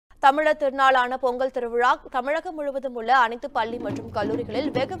தமிழர் திருநாளான பொங்கல் திருவிழா தமிழகம் முழுவதும் உள்ள அனைத்து பள்ளி மற்றும் கல்லூரிகளில்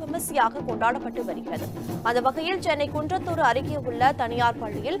வெகு விமர்சையாக கொண்டாடப்பட்டு வருகிறது. அந்த வகையில் சென்னை குன்றத்தூர் அருகே உள்ள தனியார்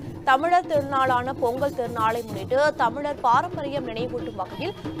பள்ளியில் தமிழர் திருநாளான பொங்கல் திருநாளை முன்னிட்டு தமிழர் பாரம்பரியம் நினைவூட்டும்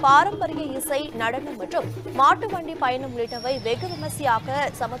வகையில் பாரம்பரிய இசை, நடனம் மற்றும் மாட்டு வண்டி பயணம் உள்ளிட்டவை வெகு விமர்சையாக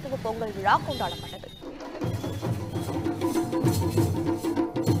சமத்துவ பொங்கல் விழா கொண்டாடப்பட்டது.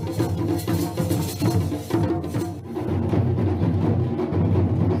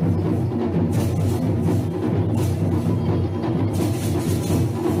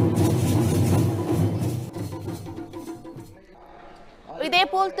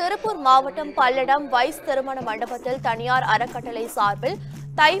 இதேபோல் திருப்பூர் மாவட்டம் பல்லடம் வைஸ் திருமண மண்டபத்தில் தனியார் அறக்கட்டளை சார்பில்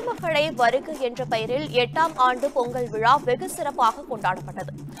தைமகளை வருக என்ற பெயரில் 8ஆம் ஆண்டு பொங்கல் விழா வெகு சிறப்பாக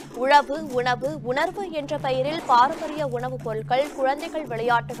கொண்டாடப்பட்டது. உழவு, உணவு, உணர்வு என்ற பெயரில் பாரம்பரிய உணவுப் பொருட்கள், குழந்தைகள்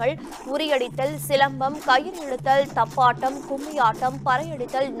விளையாட்டுகள், உரியடித்தல், சிலம்பம், கயிறு இழுத்தல், தப்பாட்டம், கும்மியாட்டம்,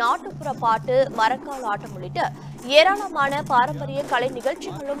 பறையடித்தல், நாட்டுப்புற பாட்டு, மரக்கால் ஆட்டம் உள்ளிட்ட ஏராளமான பாரம்பரிய கலை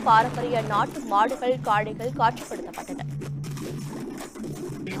நிகழ்ச்சிகளும் பாரம்பரிய நாட்டு மாடுகள், காளைகள் காட்சிப்படுத்தப்பட்டன.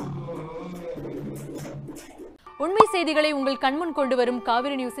 உண்மை செய்திகளை உங்கள் கண்முன் கொண்டு வரும்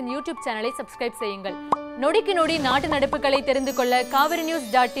காவிரி நியூஸின் யூடியூப் சேனலை சப்ஸ்கிரைப் செய்யுங்கள். நொடிக்கு நொடி நாட்டு நடப்புகளை தெரிந்து கொள்ள காவிரி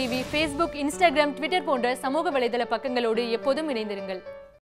நியூஸ்.tv, Facebook, Instagram, Twitter போன்ற சமூக வலைதள பக்கங்களோடு எப்போதும் இணைந்திருங்கள்.